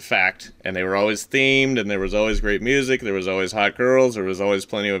 That's a fact. And they were always themed, and there was always great music. There was always hot girls. There was always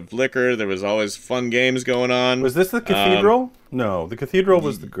plenty of liquor. There was always fun games going on. Was this the cathedral? No, the cathedral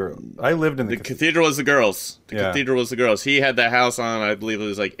was the girl. I lived in the cathedral was the girls. The Yeah. cathedral was the girls. He had that house on, I believe it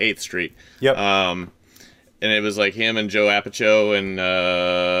was like 8th Street. Yep. And it was like him and Joe Apicho and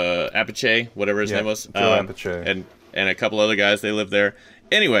Apiche, whatever his name was. Joe Apiche. And a couple other guys. They lived there.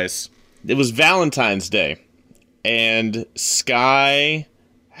 Anyways, it was Valentine's Day. And Sky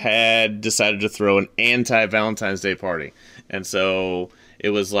had decided to throw an anti-Valentine's Day party. And so it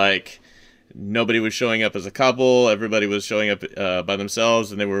was like nobody was showing up as a couple. Everybody was showing up by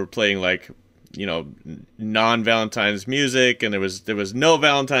themselves, and they were playing like, you know, non-Valentine's music, and there was no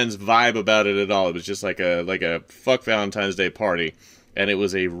Valentine's vibe about it at all. It was just like a fuck Valentine's Day party, and it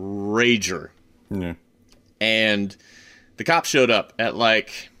was a rager. Yeah. And the cops showed up at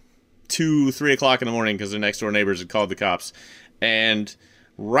like 2-3 o'clock in the morning because their next door neighbors had called the cops, and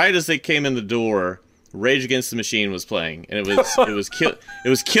right as they came in the door, Rage Against the Machine was playing, and it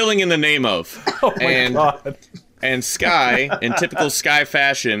was Killing in the Name of. Oh my God. And Sky, in typical Sky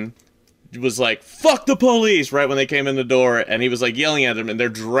fashion, was like, fuck the police, right when they came in the door, and he was like yelling at them, and they're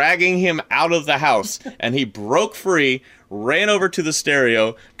dragging him out of the house, and he broke free, ran over to the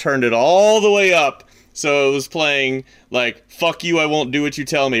stereo, turned it all the way up, so it was playing like "Fuck you, I won't do what you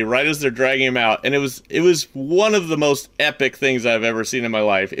tell me" right as they're dragging him out, and it was one of the most epic things I've ever seen in my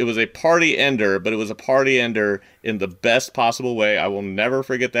life. It was a party ender, but it was a party ender in the best possible way. I will never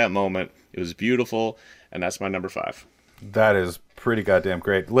forget that moment. It was beautiful, and that's my number 5. That is pretty goddamn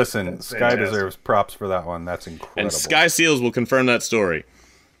great. Listen, Sky deserves props for that one. That's incredible. And Sky Seals will confirm that story.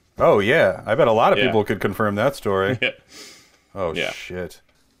 Oh yeah, I bet a lot of people could confirm that story. Yeah. Oh Yeah. shit.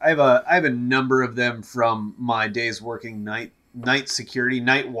 I have a number of them from my days working night security,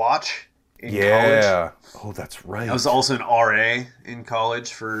 night watch in college. Yeah. Oh, that's right. I was also an RA in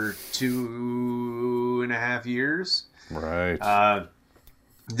college for 2.5 years. Right.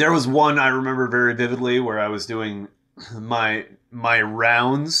 There was one I remember very vividly where I was doing my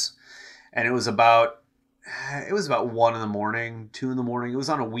rounds, and it was about 1 in the morning, 2 in the morning. It was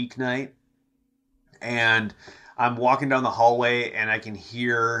on a weeknight, and I'm walking down the hallway, and I can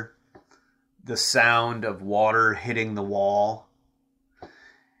hear the sound of water hitting the wall.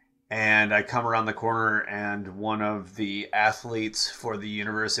 And I come around the corner, and one of the athletes for the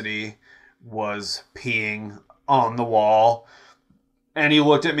university was peeing on the wall. And he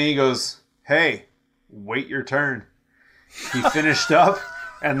looked at me, he goes, "Hey, wait your turn." He finished up,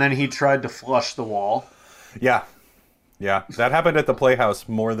 and then he tried to flush the wall. Yeah. Yeah. That happened at the Playhouse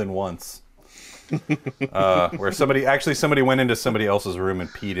more than once. Where somebody went into somebody else's room and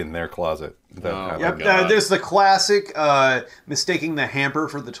peed in their closet. That happened. Yep, there's the classic mistaking the hamper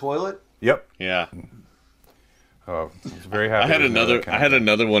for the toilet. Yep. Yeah. Oh, I was very happy. I had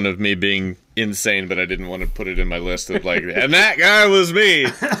another one of me being insane, but I didn't want to put it in my list of like, and that guy was me.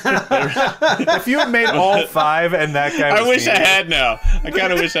 If you had made all 5 and that guy was I wish me, I had now. I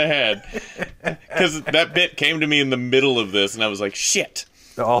kind of wish I had. Because that bit came to me in the middle of this, and I was like, shit.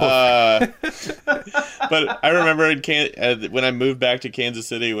 Oh. But I remember when I moved back to Kansas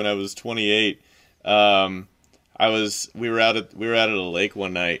City when I was 28, we were out at a lake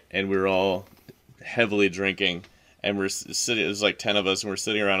one night, and we were all heavily drinking, and we're sitting. It was like 10 of us, and we're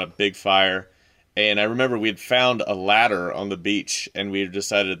sitting around a big fire. And I remember we had found a ladder on the beach, and we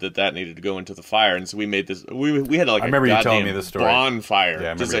decided that needed to go into the fire, and so we made this. We had like I remember a you telling me goddamn this story. bonfire, Yeah,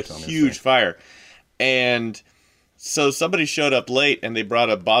 I remember just you telling a me this huge story. fire, and so somebody showed up late, and they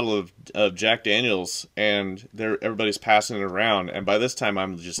brought a bottle of Jack Daniels, and everybody's passing it around. And by this time,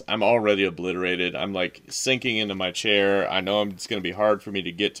 I'm already obliterated. I'm like sinking into my chair. I know it's going to be hard for me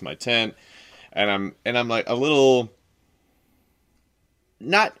to get to my tent, and I'm like a little,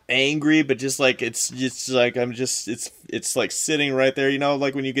 not angry, but just like it's like it's like sitting right there, you know,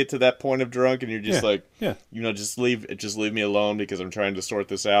 like when you get to that point of drunk, and you're just just leave me alone because I'm trying to sort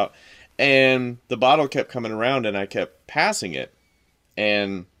this out. And the bottle kept coming around, and I kept passing it.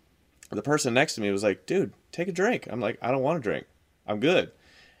 And the person next to me was like, "Dude, take a drink." I'm like, "I don't want to drink. I'm good."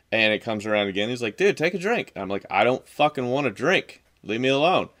 And it comes around again. He's like, "Dude, take a drink." I'm like, "I don't fucking want to drink. Leave me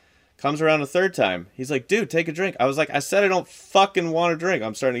alone." Comes around a third time. He's like, "Dude, take a drink." I was like, "I said I don't fucking want to drink."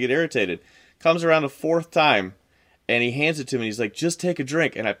 I'm starting to get irritated. Comes around a fourth time, and he hands it to me. He's like, "Just take a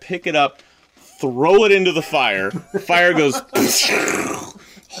drink." And I pick it up, throw it into the fire. Fire goes...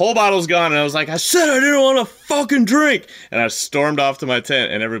 whole bottle's gone, and I was like, I said I didn't want to fucking drink, and I stormed off to my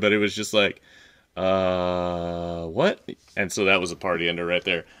tent, and everybody was just like, what? And so that was a party ender right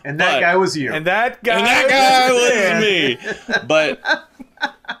there. And that guy was you. And that guy was me. But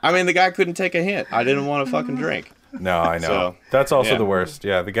I mean, the guy couldn't take a hint. I didn't want to fucking drink. No, I know. So, that's also the worst.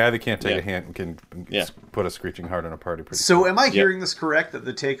 Yeah, the guy that can't take a hint can Yeah. put a screeching heart on a party. Pretty So am I hearing this correct, that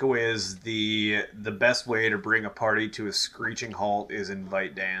the takeaway is the best way to bring a party to a screeching halt is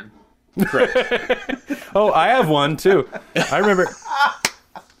invite Dan? Oh, I have one too.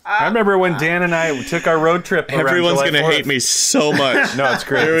 I remember when Dan and I took our road trip around Everyone's July going to 4th. hate me so much. No, it's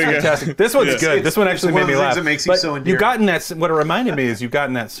great. It's fantastic. This one's good. This one actually made me laugh. That makes you so endearing. You've gotten that. What it reminded me is you've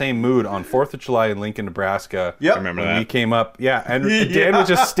gotten that same mood on 4th of July in Lincoln, Nebraska. Yep. I remember When that. we came up. Yeah, and Dan was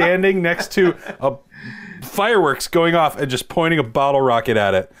just standing next to a fireworks going off and just pointing a bottle rocket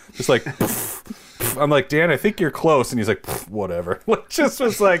at it. Just like, poof, poof. I'm like, Dan, I think you're close. And he's like, whatever. Just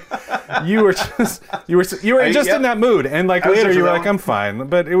was like, you were just in that mood. And like later you were like, I'm fine.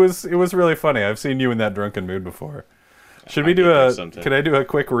 But it was really funny. I've seen you in that drunken mood before. Should we can I do a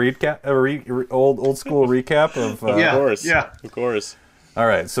quick recap, old school recap of? Of course. Yeah. Of course. All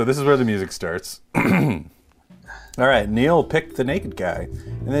right, so this is where the music starts. All right, Neil picked the naked guy,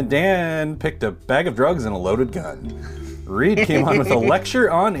 and then Dan picked a bag of drugs and a loaded gun. Reed came on with a lecture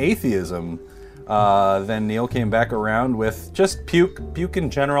on atheism. Then Neil came back around with just puke in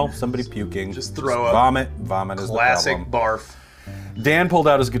general, somebody puking. Just throw up. Vomit is the Classic problem. barf. Dan pulled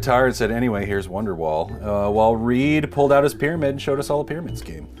out his guitar and said, anyway, here's Wonderwall, while Reed pulled out his pyramid and showed us all a pyramid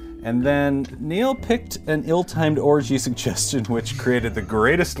scheme. And then Neil picked an ill-timed orgy suggestion, which created the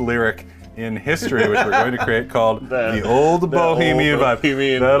greatest lyric in history, which we're going to create, called The Old Bohemian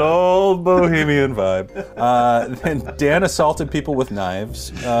Vibe. That old Bohemian vibe. Then Dan assaulted people with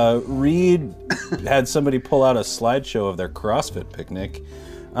knives. Reed had somebody pull out a slideshow of their CrossFit picnic.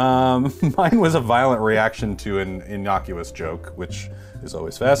 Mine was a violent reaction to an innocuous joke, which is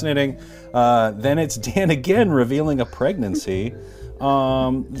always fascinating. Then it's Dan again revealing a pregnancy.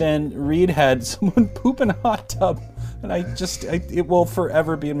 Then Reed had someone poop in a hot tub, and it will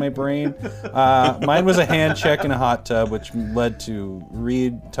forever be in my brain. Mine was a hand check in a hot tub, which led to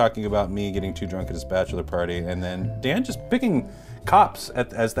Reed talking about me getting too drunk at his bachelor party, and then Dan just picking cops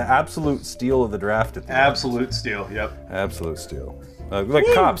as the absolute steal of the draft at the end. Absolute steal, yep. Absolute steal.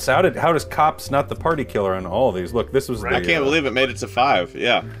 Cops, how does Cops not the party killer on all of these? Look, this was I can't believe it made it to 5.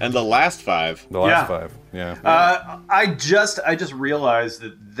 Yeah, and the last 5. The last 5. Yeah. I just realized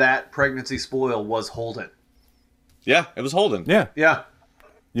that pregnancy spoil was Holden. Yeah, it was Holden. Yeah. Yeah.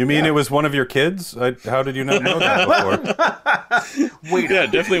 You mean it was one of your kids? How did you not know that before? Wait. Yeah,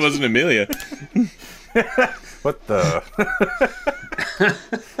 it definitely wasn't Amelia. What the?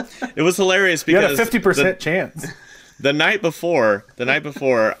 It was hilarious You because had a 50% chance. The night before,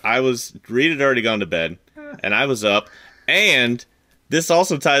 Reed had already gone to bed, and I was up, and this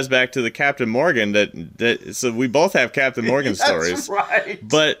also ties back to the Captain Morgan so we both have Captain Morgan stories. That's right.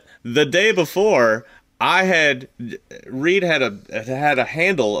 But the day before, Reed had a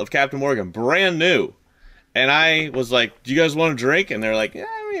handle of Captain Morgan, brand new, and I was like, "Do you guys want to drink?" And they're like, "Yeah,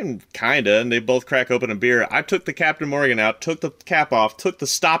 I mean, kinda." And they both crack open a beer. I took the Captain Morgan out, took the cap off, took the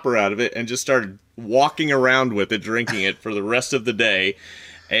stopper out of it, and just started walking around with it, drinking it for the rest of the day.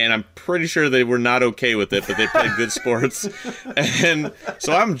 And I'm pretty sure they were not okay with it, but they played good sports. And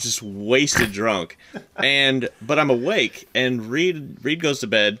so I'm just wasted drunk. But I'm awake, and Reed goes to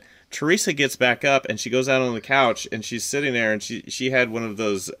bed. Teresa gets back up, and she goes out on the couch, and she's sitting there, and she had one of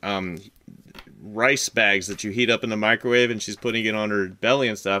those rice bags that you heat up in the microwave, and she's putting it on her belly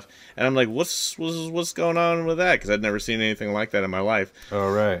and stuff. And I'm like, what's going on with that? Because I'd never seen anything like that in my life.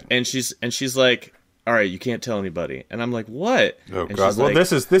 Oh, right. And she's like, all right, you can't tell anybody. And I'm like, what? Oh, and God. Well, like,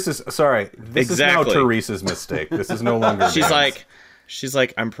 this is sorry. This Exactly. is now Teresa's mistake. This is no longer She's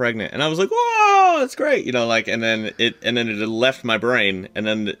like, I'm pregnant. And I was like, whoa, that's great. And then it left my brain. And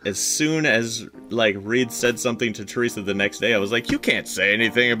then as soon as Reed said something to Teresa the next day, I was like, you can't say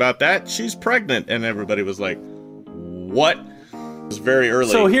anything about that. She's pregnant. And everybody was like, what? It was very early.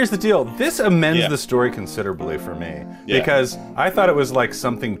 So here's the deal. This amends the story considerably for me. Yeah. Because I thought it was like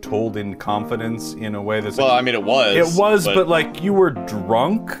something told in confidence in a way that's... Well, I mean, it was. It was, but you were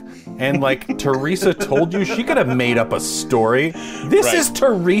drunk, and Teresa told you, she could have made up a story. This is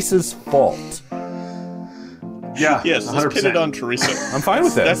Teresa's fault. Yeah. Yes, let's pin it on Teresa. I'm fine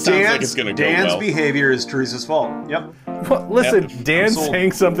with that. That sounds like it's going to go Dan's well. behavior is Teresa's fault. Yep. Well, listen, Dan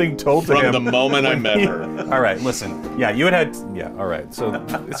saying something told to him From the moment I met her. All right, listen. Yeah, you had... Yeah, all right. So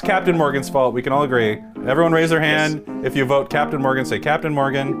it's Captain Morgan's fault. We can all agree. Everyone raise their hand. Yes. If you vote Captain Morgan, say Captain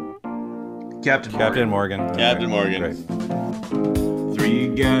Morgan. Captain Morgan. Morgan. Captain Morgan. Great. Three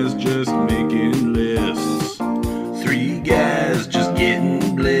guys just making lists. Three guys just getting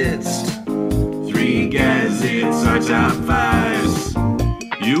blitzed. Three guys, it's our top fives.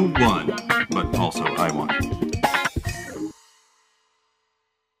 You won, but also I won.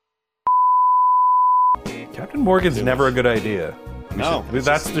 Captain Morgan's never a good idea. No,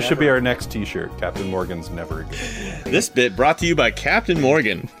 This should be our next t-shirt. Captain Morgan's never a good idea. This bit brought to you by Captain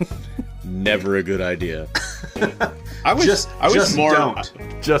Morgan. Never a good idea. I wish Just more.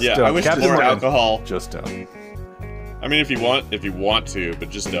 don't. Just Yeah, don't. I wish Captain more Morgan, alcohol. Just don't. I mean, if you want to, but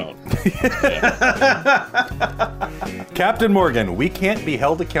just don't. Captain Morgan, we can't be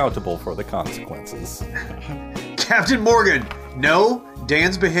held accountable for the consequences. Captain Morgan, no,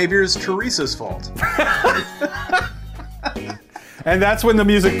 Dan's behavior is Teresa's fault. And that's when the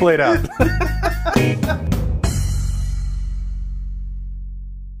music played out.